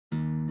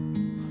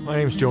My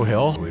name's Joe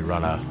Hill. We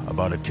run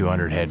about a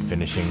 200 head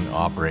finishing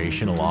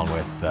operation along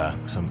with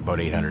about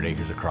 800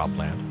 acres of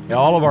cropland.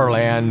 All of our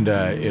land,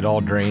 it all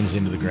drains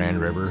into the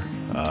Grand River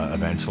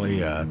eventually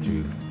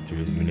through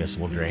the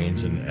municipal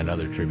drains and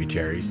other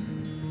tributaries.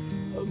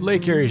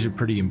 Lake Erie is a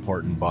pretty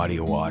important body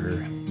of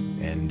water,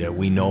 and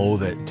we know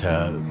that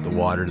the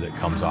water that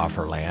comes off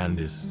our land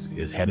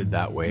is headed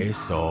that way,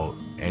 so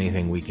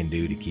anything we can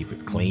do to keep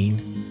it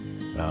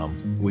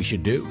clean, we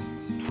should do.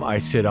 I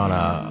sit on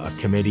a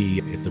committee.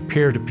 It's a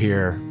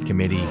peer-to-peer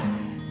committee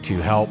to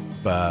help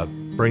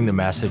bring the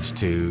message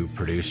to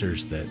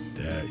producers that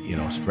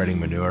spreading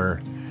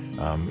manure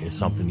is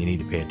something you need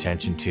to pay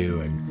attention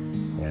to,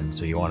 and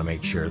so you want to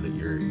make sure that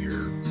you're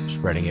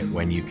spreading it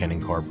when you can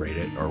incorporate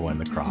it or when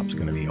the crop's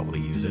going to be able to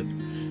use it,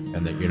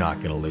 and that you're not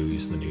going to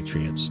lose the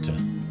nutrients to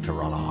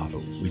run off.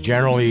 We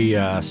generally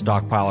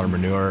stockpile our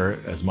manure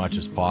as much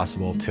as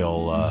possible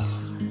till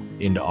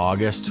into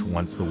August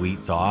once the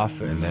wheat's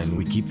off, and then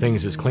we keep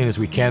things as clean as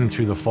we can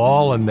through the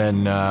fall, and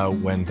then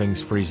when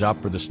things freeze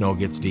up or the snow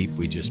gets deep,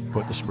 we just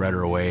put the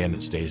spreader away and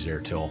it stays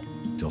there till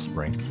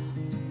spring.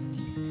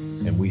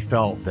 And we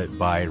felt that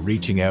by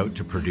reaching out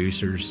to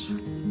producers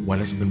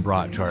when it's been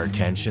brought to our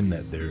attention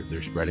that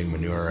they're spreading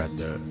manure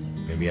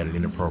maybe at an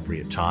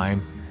inappropriate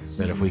time,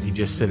 that if we could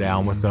just sit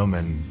down with them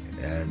and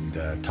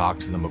talk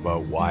to them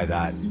about why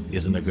that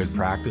isn't a good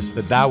practice,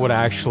 that would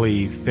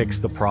actually fix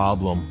the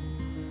problem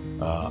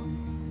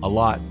a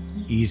lot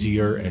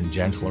easier and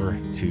gentler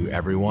to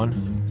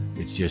everyone.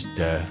 It's just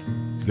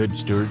good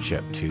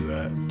stewardship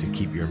to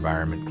keep your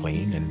environment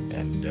clean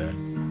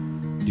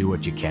and do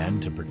what you can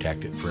to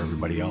protect it for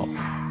everybody else.